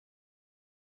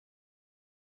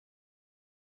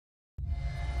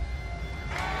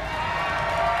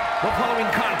The following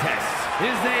contest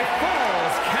is a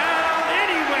Falls Count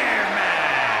Anywhere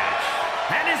match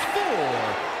and is for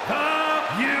the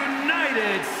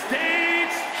United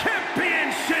States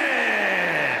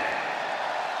Championship.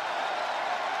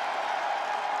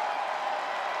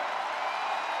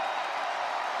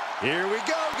 Here we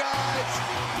go, guys.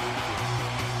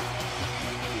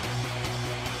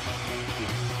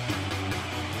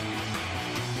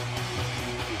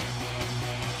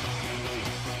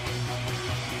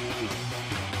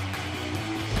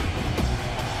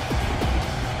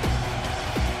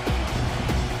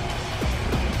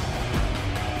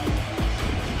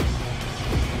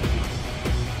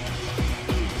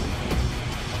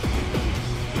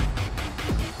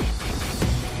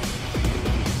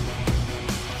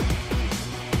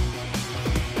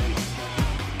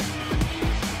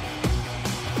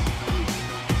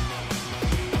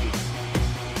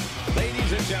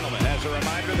 Gentlemen, as a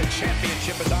reminder, the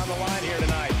championship is on the line here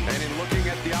tonight. And in looking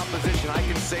at the opposition, I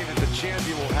can say that the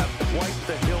champion will have quite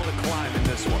the hill to climb in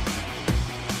this one.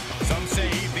 Some say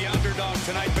he's the underdog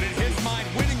tonight, but in his mind,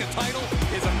 winning the title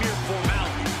is a mere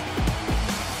formality.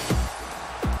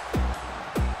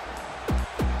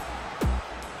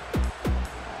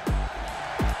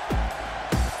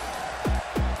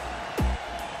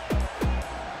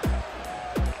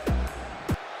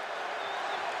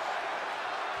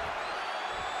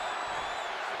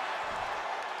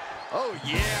 Oh,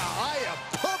 yeah, I am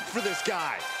pumped for this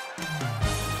guy.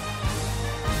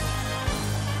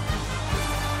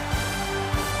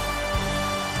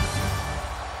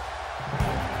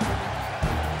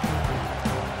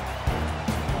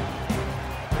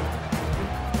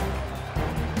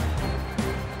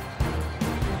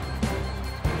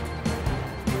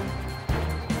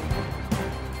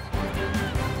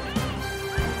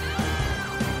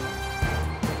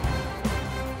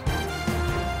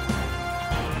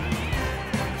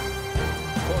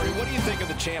 What do you think of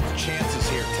the champ's chances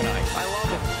here tonight? I love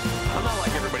him. I'm not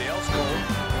like everybody else, Cole.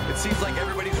 It seems like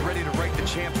everybody's ready to write the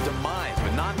champ's demise,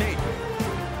 but not me.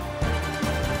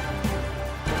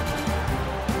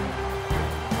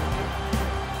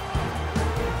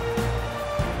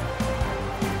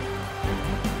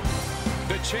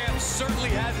 The champ certainly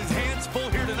has his hands full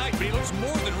here tonight, but he looks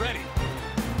more than ready.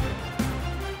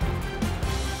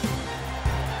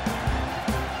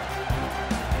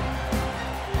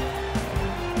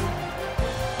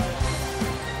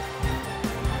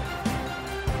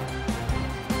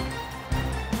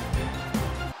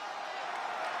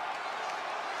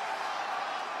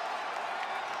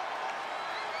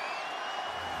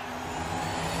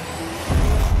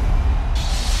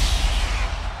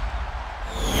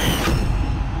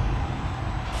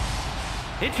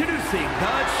 Introducing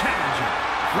the challenger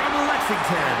from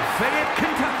Lexington, Fayette,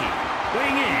 Kentucky,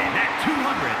 weighing in at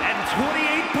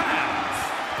 228 pounds,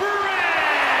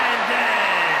 Brandon!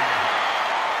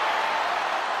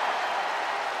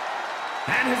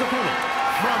 And his opponent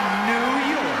from New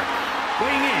York,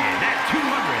 weighing in at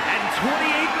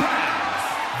 228 pounds,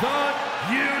 the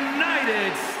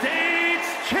United States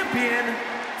Champion,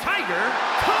 Tiger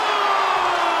Tonga!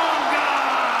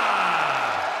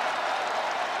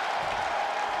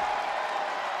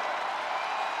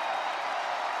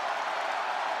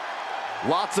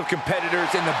 Lots of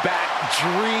competitors in the back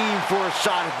dream for a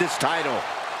shot at this title.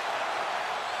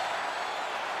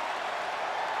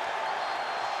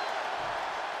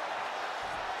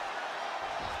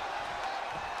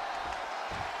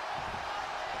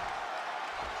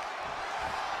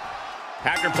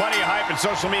 After plenty of hype and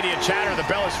social media chatter, the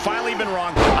bell has finally been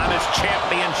rung on this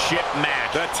championship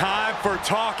match. The time for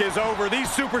talk is over. These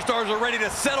superstars are ready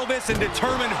to settle this and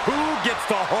determine who gets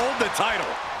to hold the title.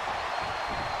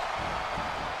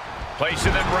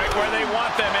 Placing them right where they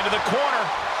want them, into the corner.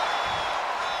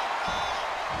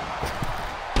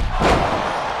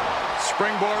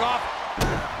 Springboard off.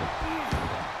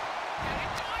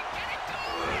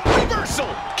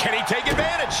 Reversal. Can he take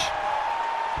advantage?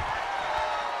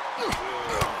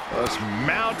 Just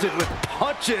mounted with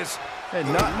punches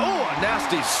and not, oh, a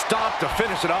nasty stop to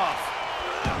finish it off.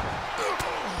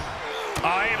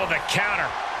 Able to counter.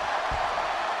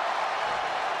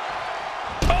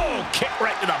 Oh, kick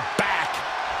right to the back.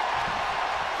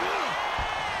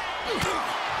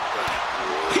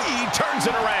 He turns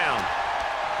it around.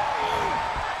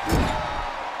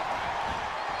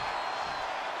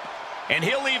 And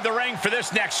he'll leave the ring for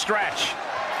this next stretch.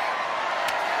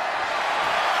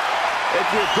 If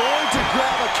you're going to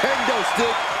grab a kendo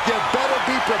stick, you better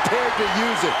be prepared to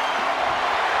use it.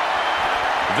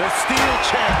 The steel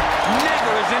chair,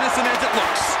 never as innocent as it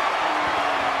looks.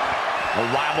 A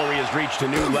rivalry has reached a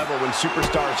new level when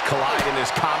superstars collide in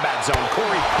this combat zone.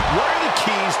 Corey, what are the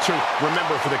keys to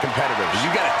remember for the competitors?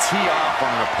 You got to tee off on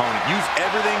an opponent. Use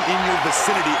everything in your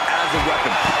vicinity as a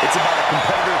weapon. It's about a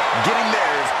competitor getting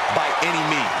theirs by any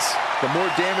means. The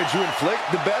more damage you inflict,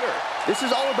 the better. This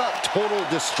is all about total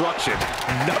destruction.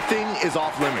 Nothing is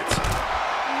off limits.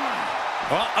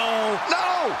 Uh-oh.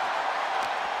 No!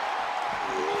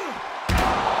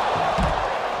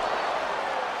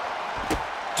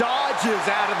 Dodges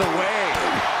out of the way.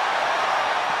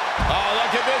 Oh,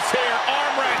 look at this here.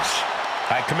 Arm wrench.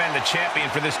 I commend the champion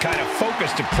for this kind of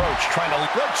focused approach, trying to...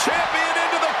 The champion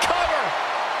into the cover.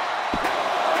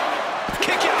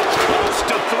 Kick out. Close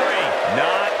to 3.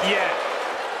 Not yet.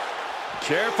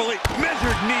 Carefully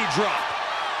measured knee drop.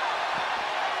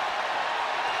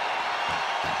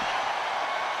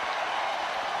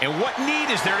 And what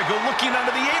need is there to go looking under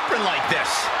the apron like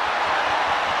this?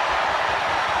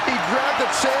 He grabbed the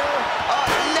chair.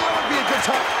 Now would be a good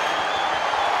time.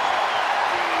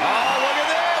 Oh, look at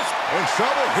this. In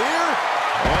trouble here.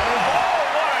 Oh,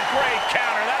 what a great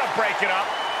counter. That'll break it up.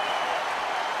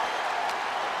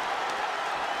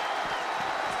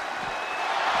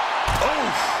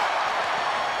 Oof.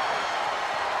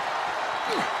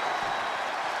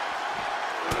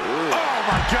 Oh,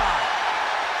 my God.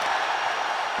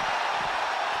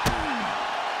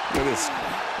 Look at this.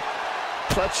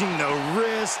 Clutching the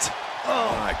wrist.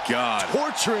 Oh, my God.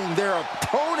 Torturing their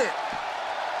opponent.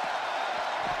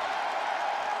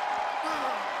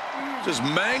 Just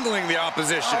mangling the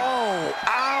opposition. Oh,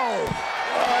 ow.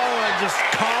 Oh, and just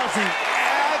causing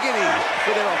agony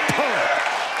for their opponent.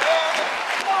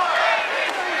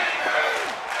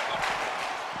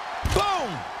 Boom.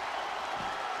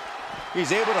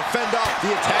 He's able to fend off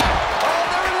the attack. Oh,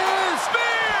 there it is.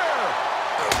 Spear.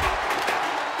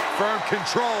 Firm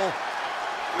control.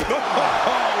 Oh,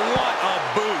 what a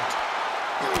boot.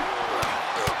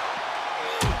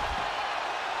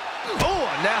 Oh, a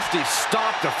nasty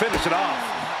stop to finish it off.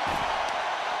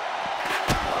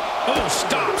 Oh,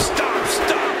 stop, stop,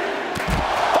 stop.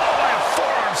 Oh, by a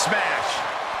forearm smash.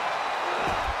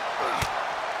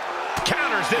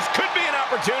 Counters. This could be an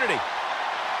opportunity.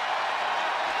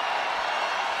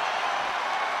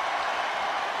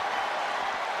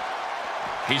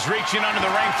 He's reaching under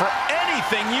the ring for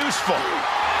anything useful.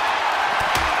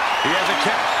 He has a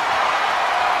catch.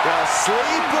 The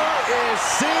sleeper is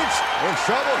cinched. In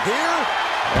trouble here.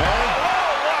 And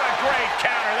oh, what a great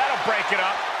counter. That'll break it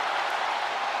up.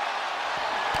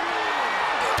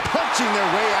 punching their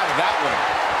way out of that one.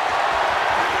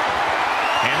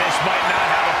 And this might not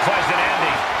have a pleasant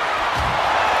ending.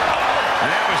 And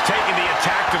that was taking the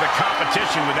attack to the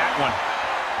competition with that one.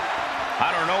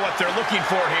 I don't know what they're looking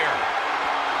for here.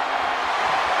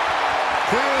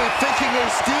 Clearly thinking a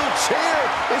steel chair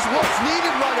is what's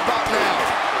needed right about now.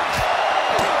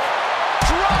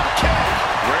 Drop kick.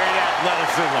 Great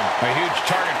athleticism. A huge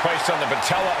target placed on the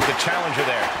patella of the challenger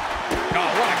there. Oh,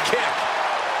 what a kick.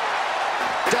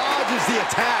 Dodges the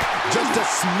attack just a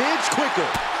smidge quicker.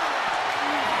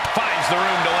 Finds the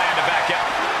room to land it back out.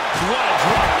 What a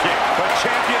drop kick. The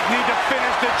champions need to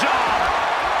finish the job.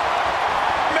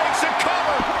 Makes a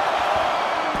cover.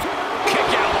 Kick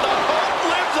out. The hook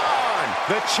lives on.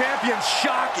 The champion's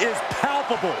shock is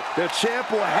palpable. The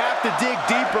champ will have to dig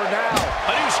deeper now.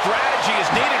 A new strategy is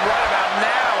needed right about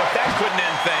now. If that couldn't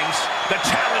end things, the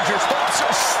challenger's hopes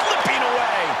are slipping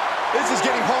away. This is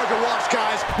getting hard to watch,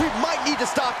 guys. We might need to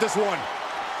stop this one.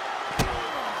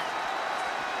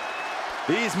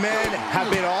 These men have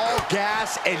been all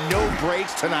gas and no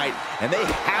brakes tonight, and they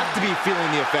have to be feeling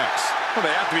the effects. Well,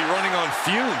 they have to be running on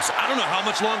fumes. I don't know how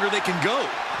much longer they can go.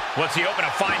 What's he open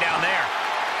to find down there?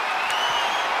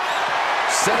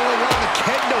 Settling on the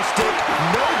kendo stick.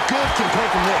 No good can come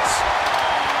from this.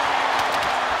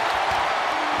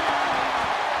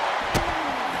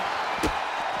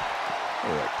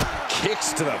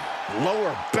 Kicks to the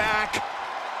lower back.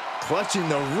 Clutching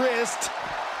the wrist.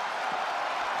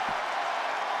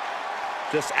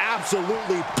 Just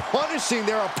absolutely punishing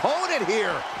their opponent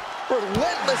here.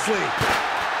 Relentlessly.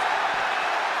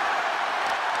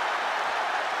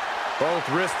 Both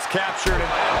wrists captured.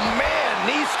 And, oh man,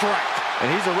 knee strike. And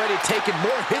he's already taken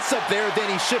more hits up there than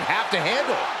he should have to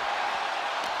handle.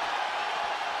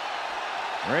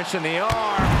 Wrench in the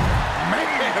arm.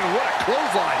 Man, what a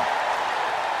clothesline.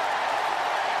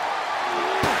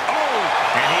 Oh!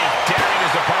 And he is daring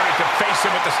his opponent to face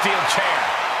him with the steel chair.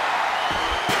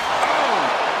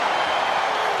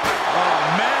 Oh,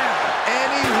 man.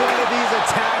 Any one of these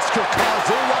attacks could cause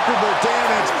irreparable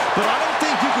damage, but I don't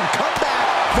think you can come back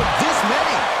from this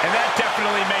many. And that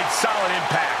definitely made solid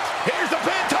impact. Here's the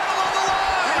pin, title on the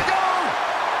line. Here we go.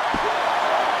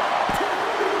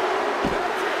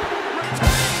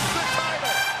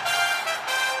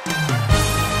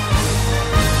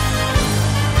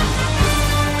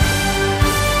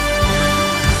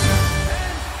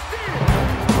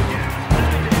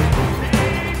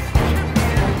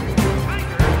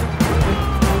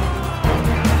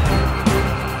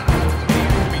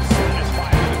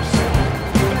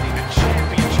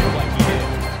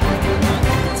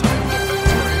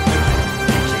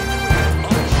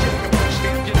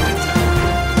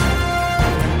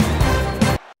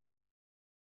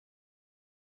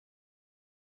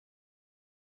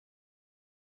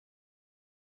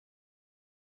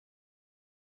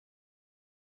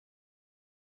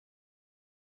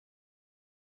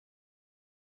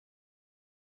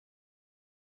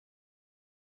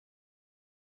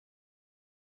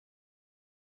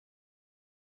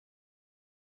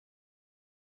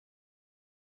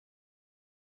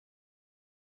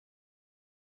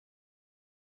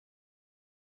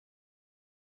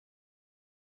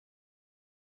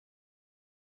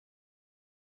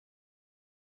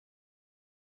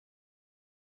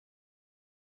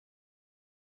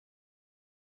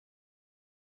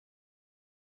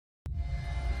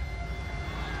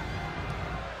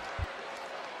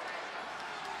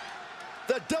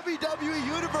 The WWE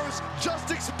Universe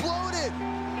just exploded.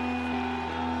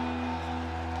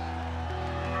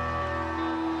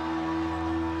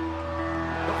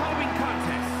 The following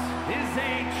contest is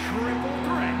a triple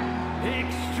threat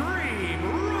Extreme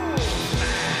Rules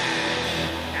match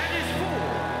and is for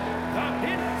the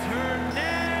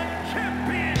Internet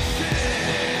Championship.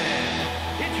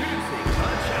 Introducing the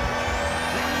challenger,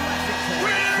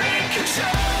 we're in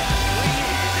control.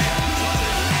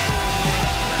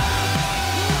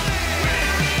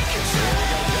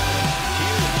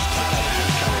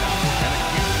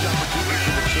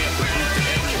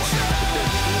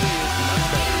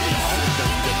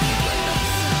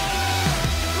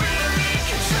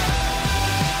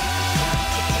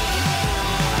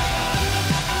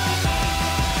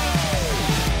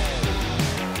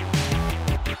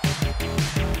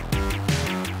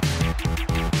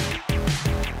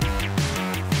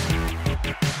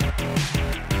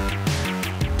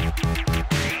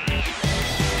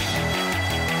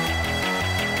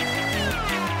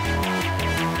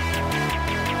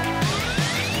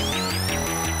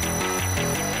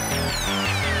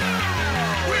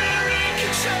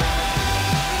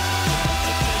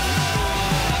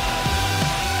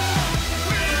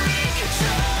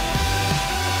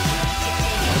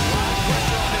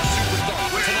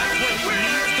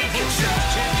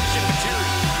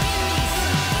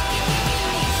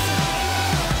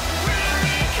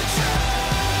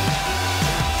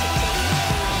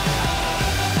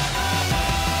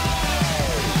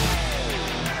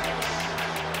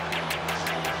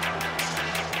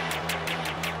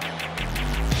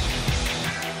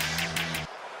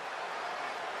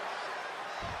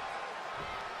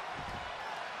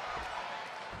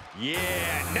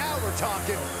 Yeah, now we're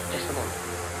talking. Just a moment.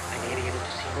 I may be able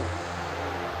to see more.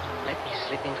 Let me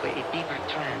slip into a deeper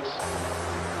trance.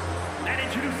 And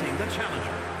introducing the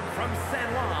challenger from San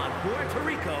Juan, Puerto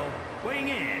Rico, weighing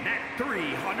in at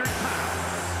 300 pounds,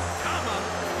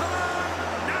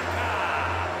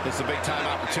 This is a big-time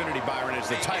opportunity, Byron, as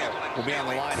the title will be on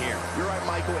the line here. You're right,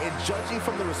 Michael, and judging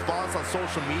from the response on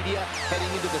social media heading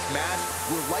into this match,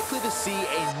 we're likely to see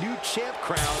a new champ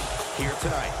crowned here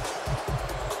tonight.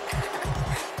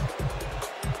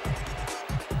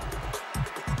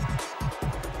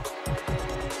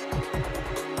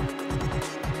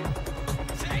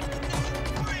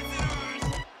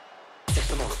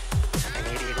 Just a moment. I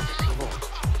may be able to see more.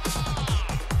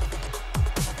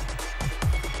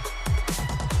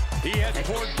 He has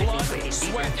poured blood,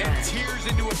 sweat, and tears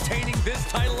into obtaining this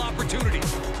title opportunity.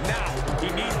 Now, he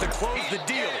needs to close the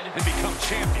deal and become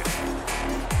champion.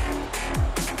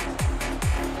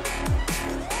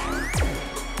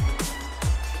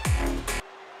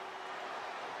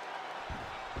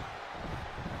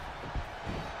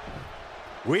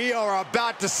 We are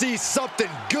about to see something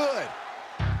good.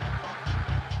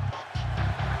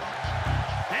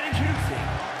 And introducing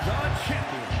the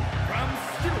champion from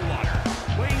Stillwater,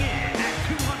 weighing in at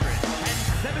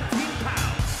 217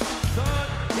 pounds, the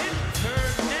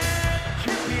Internet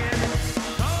Champion,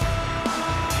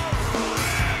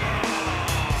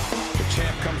 The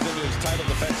champ comes into his title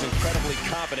defense incredibly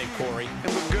confident, Corey.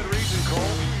 And with good reason, Cole.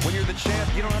 When you're the champ,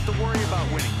 you don't have to worry about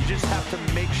winning. You just have to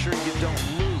make sure you don't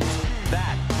lose.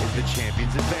 That is the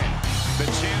champion's advantage. The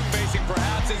champ facing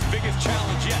perhaps his biggest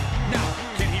challenge yet. Now,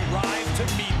 can he rise to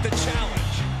meet the challenge?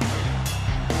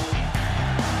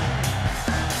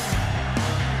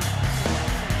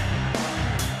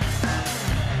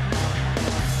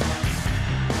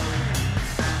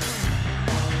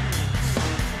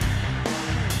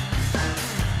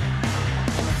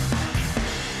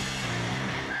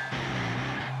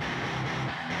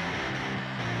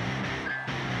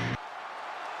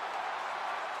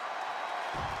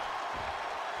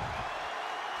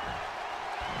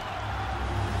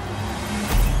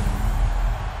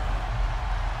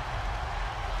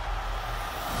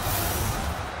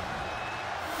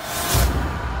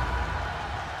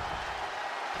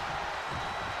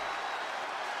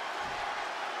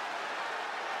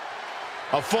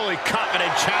 A fully confident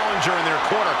challenger in their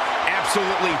corner,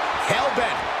 absolutely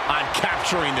hell-bent on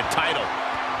capturing the title.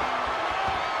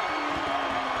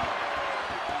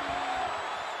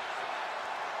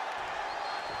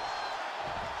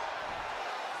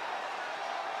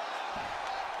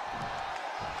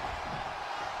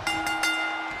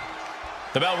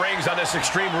 The bell rings on this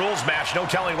Extreme Rules match. No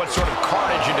telling what sort of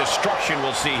carnage and destruction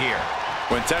we'll see here.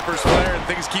 When tempers flare and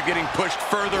things keep getting pushed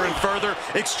further and further,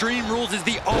 Extreme Rules is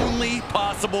the only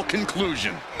possible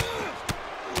conclusion.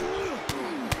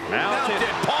 Mounted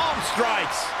palm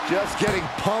strikes. Just getting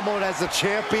pummeled as the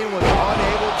champion was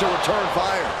unable to return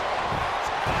fire.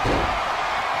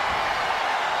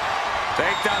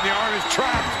 Takedown, the arm is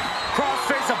trapped.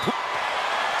 Crossface applied.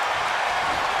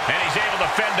 And he's able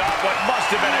to fend off what must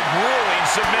have been a grueling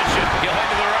submission. He'll head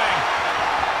to the ring.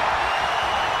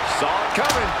 Saw it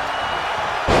coming.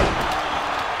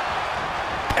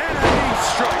 And a knee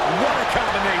strike. What a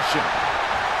combination.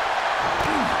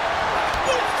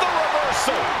 With the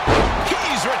reversal.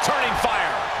 He's returning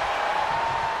fire.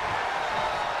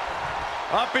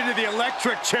 Up into the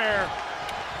electric chair.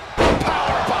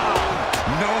 Powerbomb.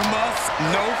 No muss,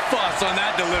 no fuss on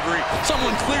that delivery.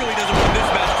 Someone clearly doesn't want this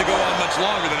match to go on much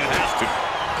longer than it has to.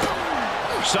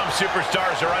 Some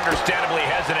superstars are understandably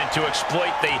hesitant to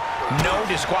exploit the no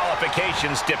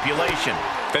disqualification stipulation.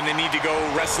 Then they need to go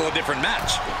wrestle a different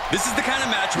match. This is the kind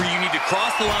of match where you need to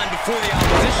cross the line before the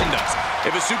opposition does.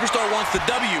 If a superstar wants the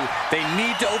W, they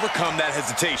need to overcome that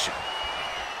hesitation.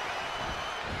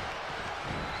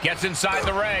 Gets inside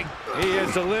the ring. He is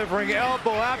delivering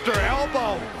elbow after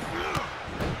elbow.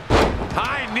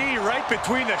 High knee right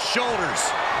between the shoulders.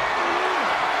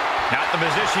 Not the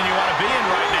position you want to be in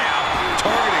right now.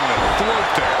 Targeting the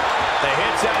throat there. The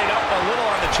hit's adding up a little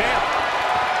on the champ.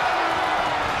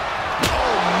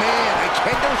 Oh, man, a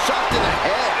kendo shot to the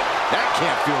head. That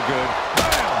can't feel good.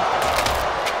 Bam!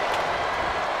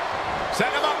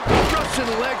 Set him up. Russian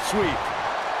leg sweep.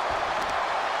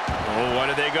 Oh,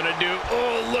 what are they going to do?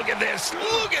 Oh, look at this.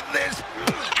 Look at this.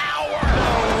 Power.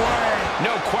 No way.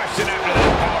 No question after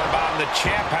that powerbomb, the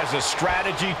champ has a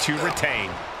strategy to retain.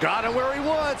 Got him where he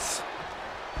wants.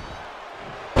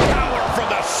 Power from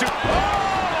the super.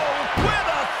 Oh, with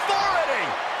authority.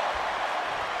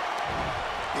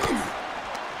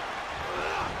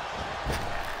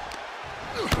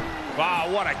 Wow,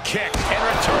 what a kick. And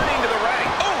returning to the ring.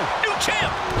 Oh, new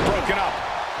champ. Broken up.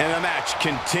 And the match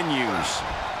continues.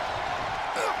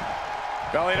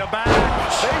 Belly to back.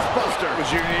 Facebuster was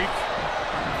unique.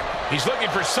 He's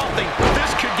looking for something.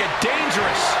 This could get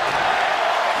dangerous.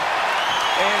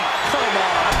 And come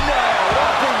on, no,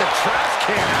 don't bring the trash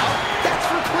can out. That's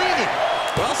for cleaning.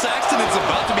 Well, Saxton, it's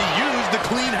about to be used to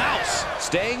clean house.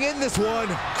 Staying in this one.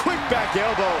 Quick back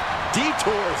elbow.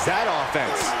 Detours that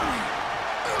offense.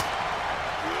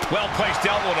 Well-placed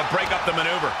elbow to break up the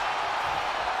maneuver.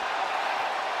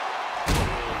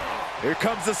 Here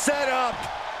comes the setup.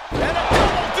 And a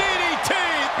double DDT.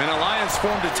 An alliance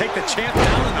formed to take the champ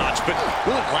down a notch, but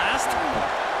will it last?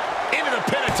 Into the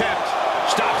pin attempt.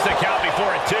 Stops the count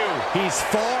before it, too. He's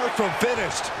far from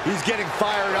finished. He's getting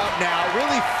fired up now,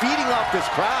 really feeding off this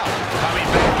crowd. Coming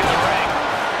back in the ring.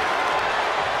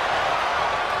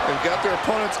 They've got their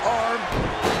opponent's arm.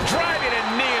 Driving a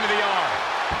knee into the arm.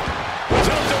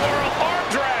 Tilt-a-whirl arm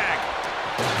drag.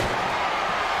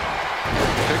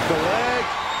 Pick the leg.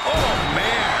 Oh,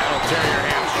 man. That'll tear your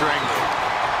hamstring.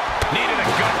 Needed a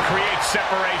gut, create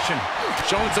separation.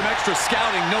 Showing some extra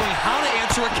scouting, knowing how to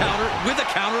answer a counter with a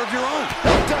counter of your own.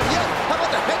 Not done yet. How about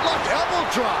the headlock elbow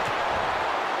drop?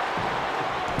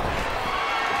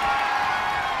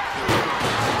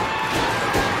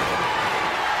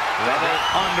 Leather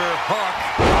under hook.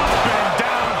 Up and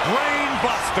down, brain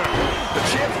buster. The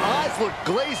champ's eyes look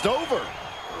glazed over.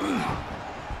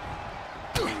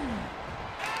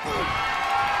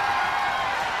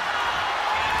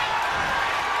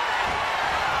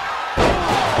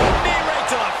 Knee right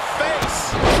to the face.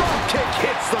 Drop kick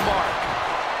hits the mark.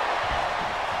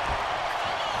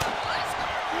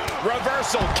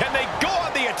 Reversal. Can they go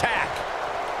on the attack?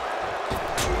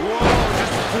 Whoa,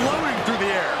 just floating through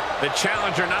the air. The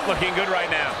challenger not looking good right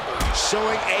now.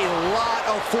 Showing a lot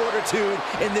of fortitude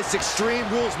in this Extreme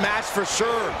Rules match for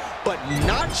sure, but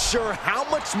not sure how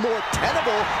much more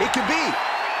tenable it can be.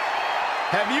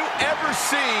 Have you ever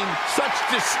seen such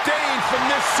disdain from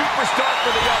this superstar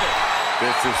for the other?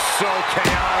 This is so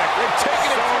chaotic. They're taking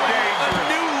it to a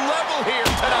new level here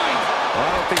tonight. Well,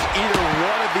 I don't think either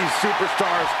one of these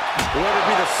superstars will ever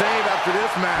be the same after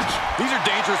this match. These are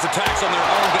dangerous attacks on their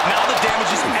own, but now the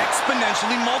damage is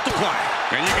exponentially multiplying.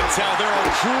 And you can tell there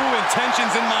are true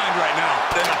intentions in mind right now.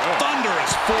 Then a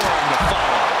thunderous forearm to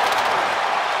follow.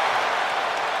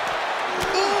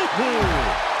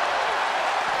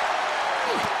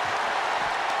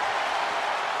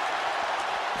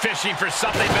 Fishing for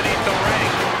something beneath the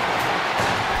ring.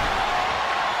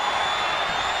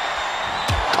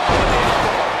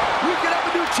 We could have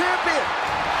a new champion.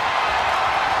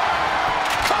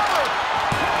 Cover.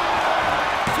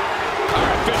 Our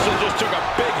official just took a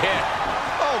big hit.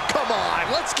 Oh, come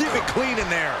on. Let's keep it clean in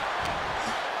there.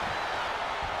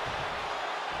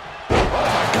 Oh,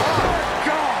 my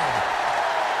God.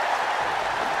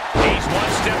 He's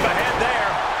one step ahead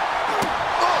there.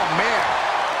 Oh, man.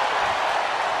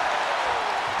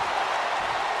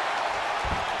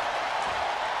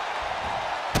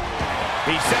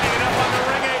 He's setting it up on the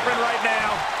ring apron right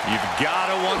now. You've got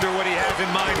to wonder what he has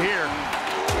in mind here.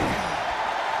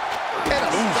 And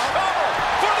a stomp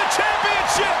for the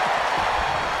championship.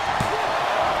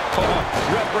 Oh,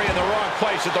 referee in the wrong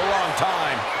place at the wrong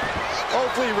time.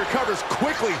 Hopefully he recovers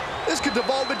quickly. This could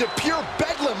devolve into pure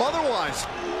bedlam otherwise.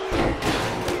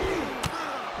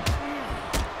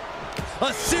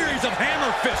 A series of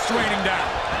hammer fists raining down.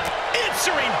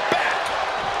 Answering back.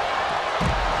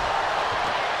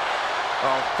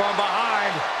 Oh, from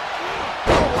behind.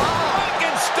 Oh, wow.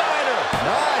 Rockensteiner.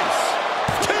 Nice.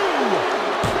 2.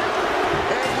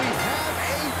 And we have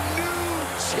a new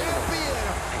champion.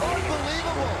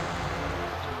 Unbelievable.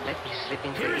 Let me slip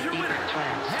into Here's a your deeper winner,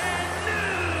 trance. and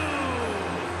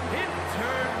new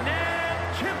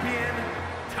Internet Champion,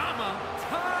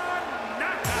 Tanaka.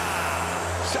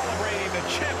 Celebrating the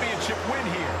championship win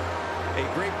here. A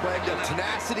great blend of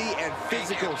tenacity and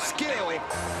physical skill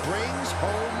brings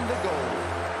home the gold.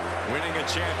 Winning a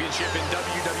championship in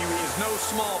WWE is no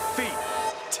small feat.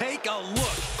 Take a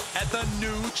look at the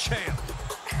new champ.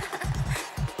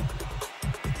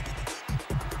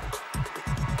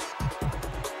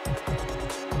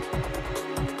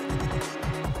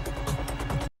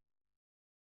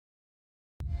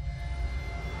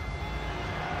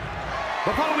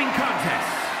 The following contest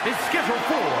is scheduled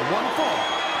for one fall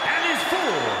and is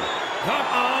for the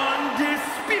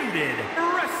Undisputed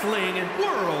Wrestling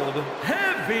World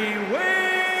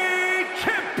Heavyweight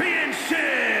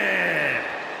Championship.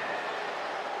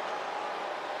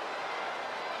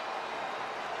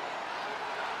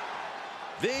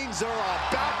 Things are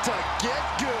about to get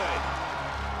good.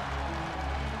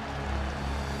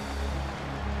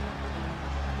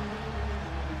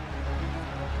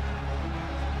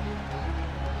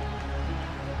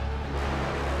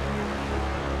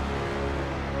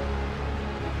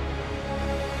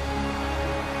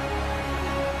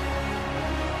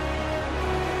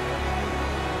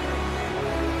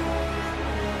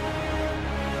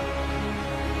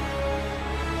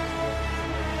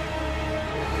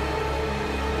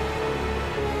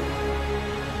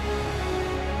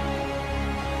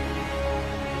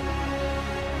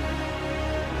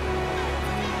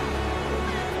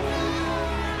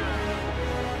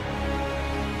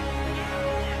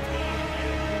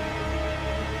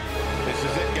 This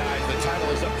is it, guys. The title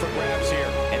is up for grabs here.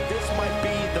 And this might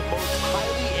be the most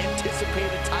highly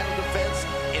anticipated title defense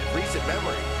in recent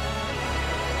memory.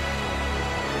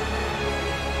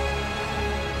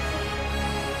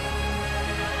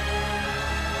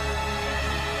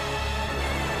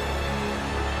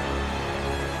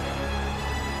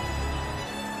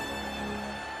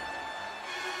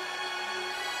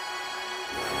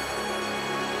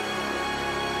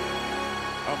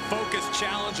 A focused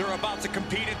challenger about to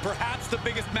compete in perhaps the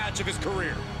biggest match of his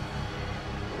career.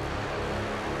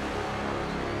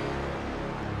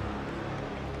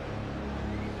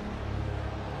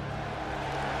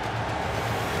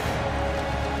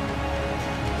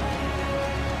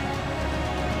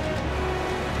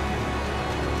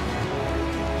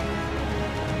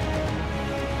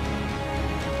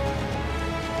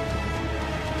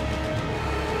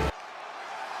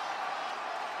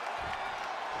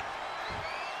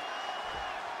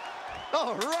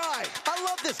 All right, I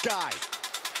love this guy.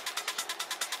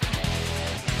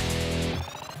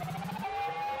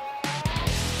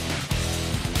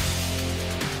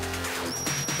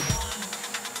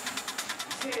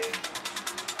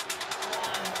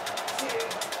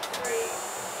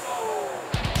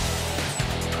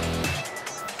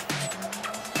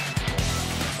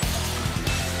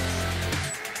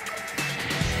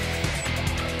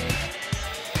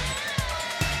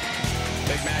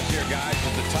 Big match here, guys,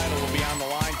 but the title will be on the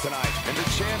line tonight. And the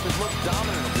champ has looked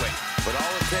dominant of late, but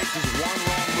all it takes is one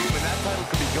wrong move, and that title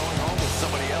could be going home with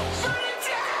somebody else.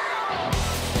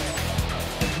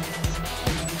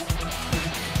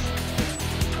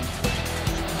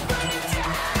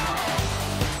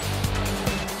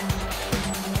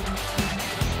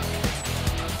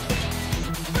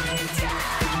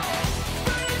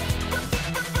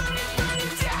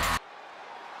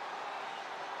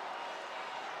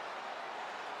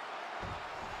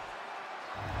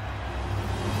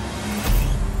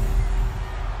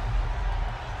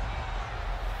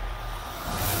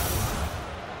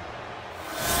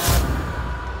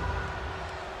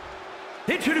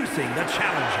 Introducing the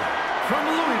challenger from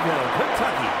Louisville,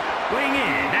 Kentucky, weighing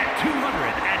in at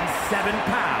 207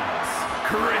 pounds,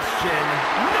 Christian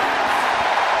Nutt.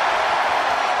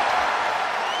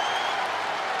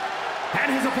 And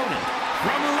his opponent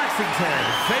from Lexington,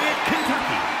 Fayette,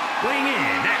 Kentucky, weighing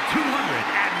in at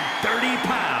 230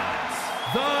 pounds,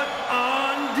 the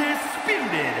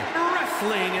Undisputed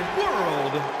Wrestling World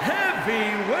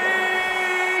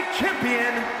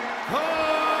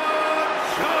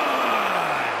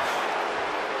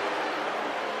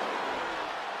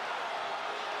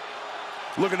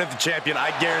Looking at the champion,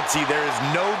 I guarantee there is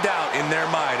no doubt in their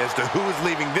mind as to who is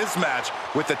leaving this match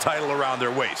with the title around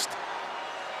their waist.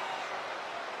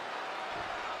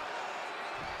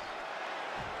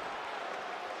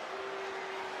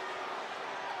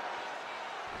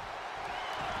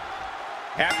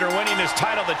 After winning this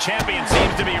title, the champion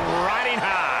seems to be riding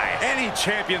high. Any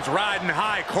champion's riding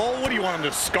high. Cole, what do you want him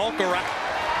to skulk around?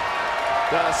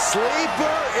 The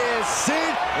sleeper is seen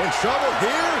in trouble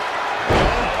here.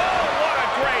 Oh, what a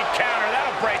great counter.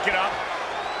 That'll break it up.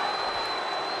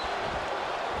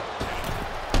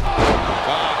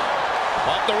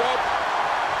 Off the rope.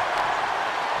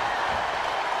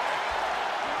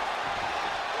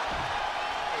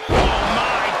 Oh,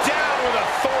 my. Down with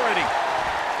authority.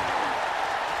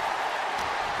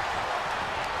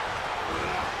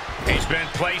 He's been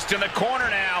placed in the corner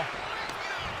now.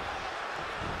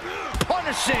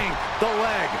 Punishing the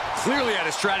leg. Clearly had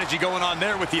a strategy going on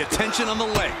there with the attention on the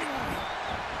leg.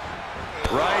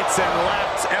 Rights and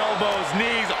lefts, elbows,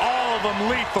 knees, all of them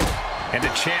lethal. And the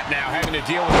champ now having to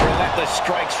deal with relentless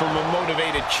strikes from a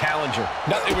motivated challenger.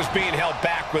 Nothing was being held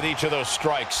back with each of those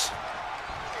strikes.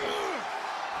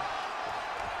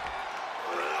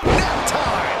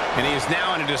 And he is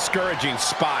now in a discouraging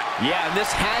spot. Yeah, and this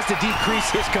has to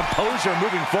decrease his composure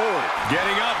moving forward.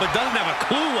 Getting up, but doesn't have a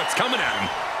clue what's coming at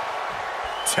him.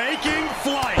 Taking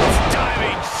flight.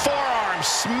 Diving forearm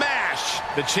smash.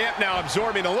 The champ now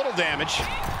absorbing a little damage.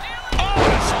 Oh,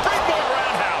 a springboard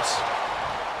roundhouse.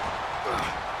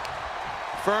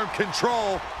 Firm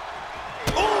control.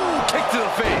 Ooh, kick to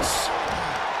the face.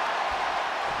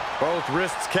 Both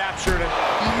wrists captured.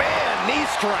 Man, knee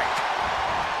strike.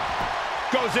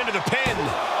 Goes into the pin.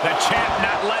 The champ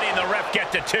not letting the ref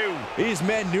get to two. These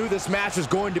men knew this match was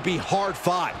going to be hard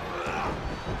fought.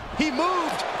 He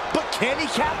moved, but can he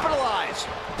capitalize?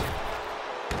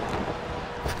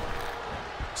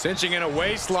 Cinching in a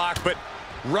waist lock, but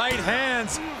right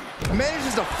hands.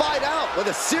 Manages to fight out with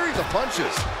a series of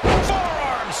punches.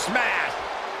 Forearm smash.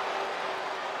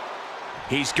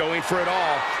 He's going for it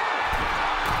all.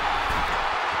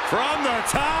 From the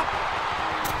top.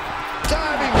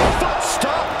 Diving foot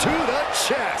stomp to the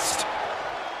chest.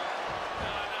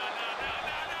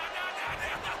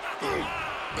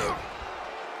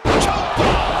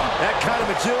 That kind of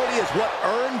agility is what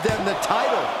earned them the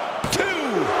title. Two.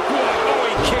 Oh,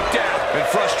 he kicked out. And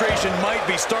frustration might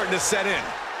be starting to set in.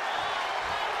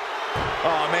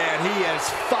 Oh, man, he is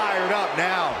fired up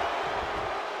now.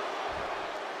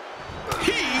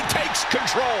 He takes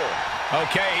control.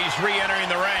 Okay, he's re-entering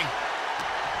the ring.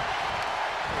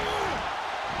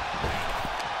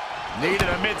 Needed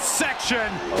a midsection.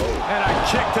 And a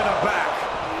kick to the back.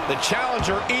 The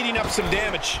challenger eating up some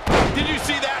damage. Did you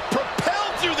see that?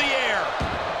 Propelled through the air.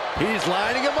 He's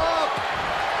lining him up.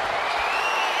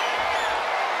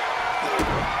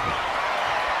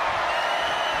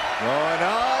 Going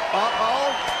up. Uh-oh.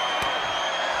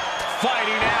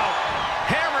 Fighting out.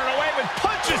 Hammering away with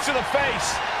punches to the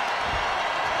face.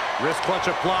 Wrist clutch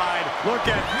applied. Look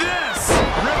at this.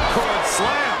 Ripcord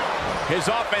slam. His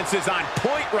offense is on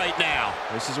point right now.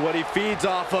 This is what he feeds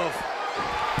off of.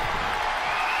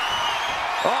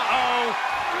 Uh-oh.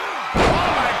 Oh,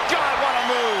 my God, what a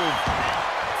move.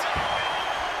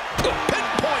 The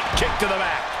pinpoint kick to the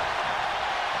back.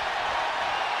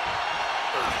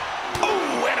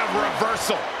 Oh, and a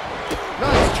reversal.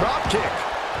 Nice drop kick.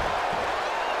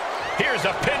 Here's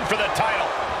a pin for the title.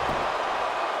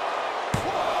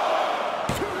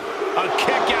 A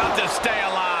kick out to stay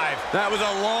alive. That was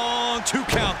a long 2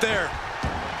 count there.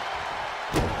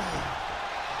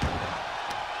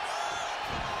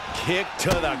 Kick to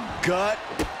the gut.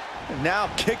 Now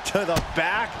kick to the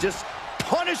back. Just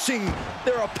punishing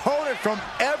their opponent from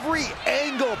every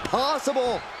angle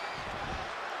possible.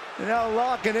 And now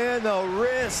locking in the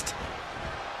wrist.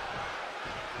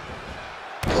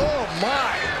 Oh,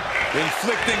 my.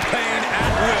 Inflicting pain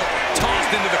at will.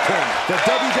 Tossed into the corner. The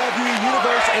WWE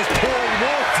Universe is pouring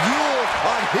more fuel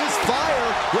on his fire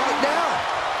right now.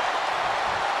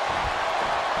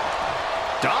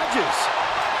 Dodges.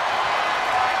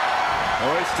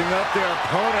 Hoisting up their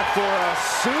opponent for a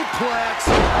suplex.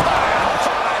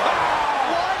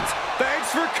 What? Thanks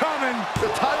for coming.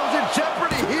 The title's in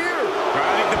jeopardy here.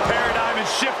 I think the paradigm has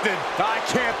shifted. I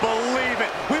can't believe it.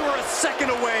 We were a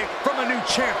second away from a new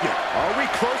champion. Are we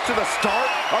close to the start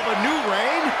of a new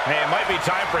reign? Hey, it might be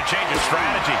time for a change of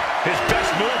strategy. His best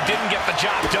move didn't get the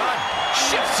job done.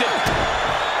 Shifts it.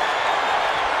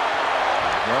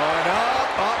 Going up.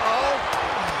 Uh-oh.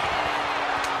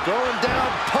 Going down.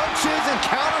 Punches and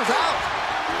counters out.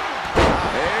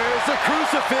 There's the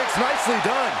crucifix. Nicely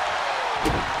done.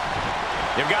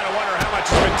 You've got to wonder how much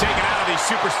has been taken out of these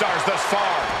superstars thus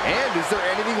far. And is there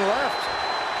anything left?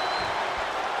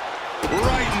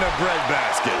 Right in the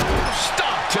breadbasket.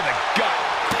 Stomp to the gut.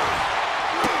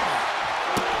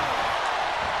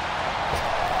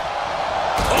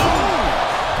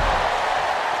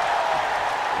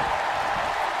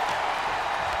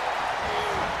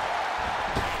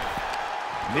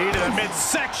 Knee to the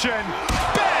midsection.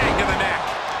 Bang to the neck.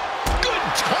 Good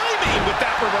timing with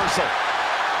that reversal.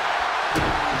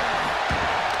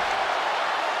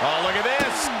 Oh, look at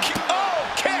this. Oh,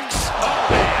 kicks. Oh,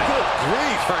 man. Good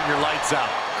grief. Turn your lights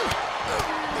out.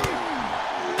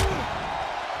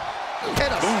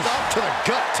 And a stop to the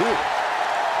gut, too.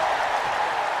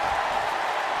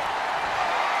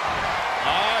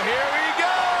 Oh, here we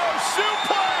go.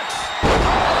 Suplex.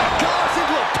 Oh, my gosh,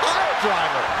 into a pile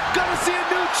driver. Gonna see a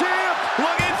new champ.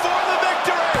 Looking for the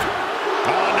victory.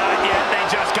 Oh, not yet. They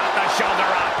just got the shoulder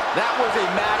up. That was a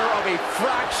matter of a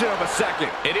fraction of a second.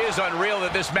 It is unreal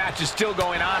that this match is still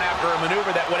going on after a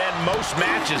maneuver that would end most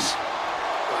matches.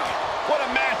 What a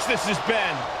match this has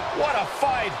been. What a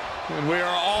fight. And we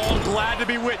are all glad to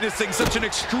be witnessing such an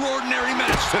extraordinary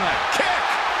match tonight. Kick.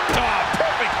 Oh,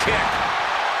 perfect kick.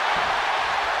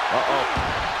 Uh-oh.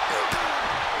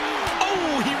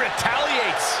 Oh, he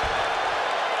retaliates.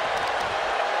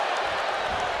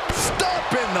 Stop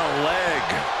in the leg.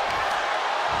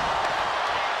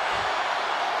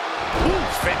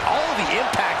 Oof, and all the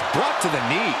impact brought to the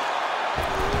knee.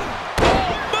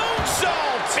 Oh,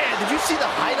 moonsault. Man, did you see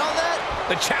the height on that?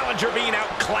 The challenger being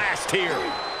outclassed here.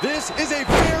 This is a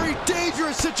very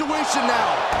dangerous situation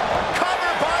now.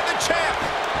 Covered by the champ.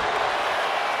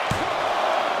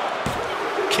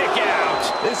 Kick out.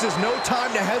 This is no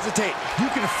time to hesitate. You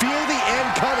can feel the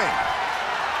end coming.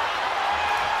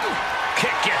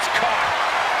 Kick gets caught.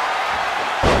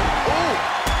 Ooh.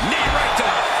 Knee right to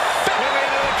the face.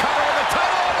 Into the cover with the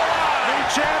title on the line. New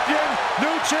champion.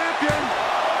 New champion.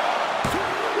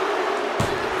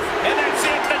 And that's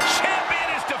it. The champion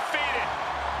is defeated.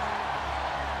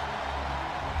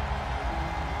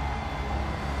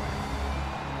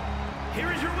 Here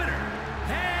is your winner,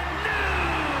 and new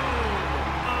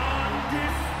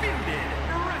undisputed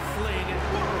wrestling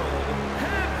world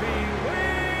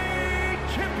heavyweight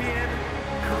champion,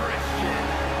 Christian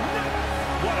Knight.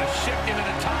 What a shift into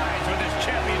the tides with this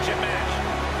championship match.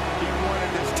 He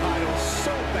wanted this title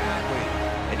so badly,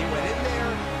 and he went in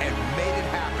there and made it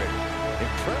happen.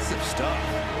 Impressive stuff.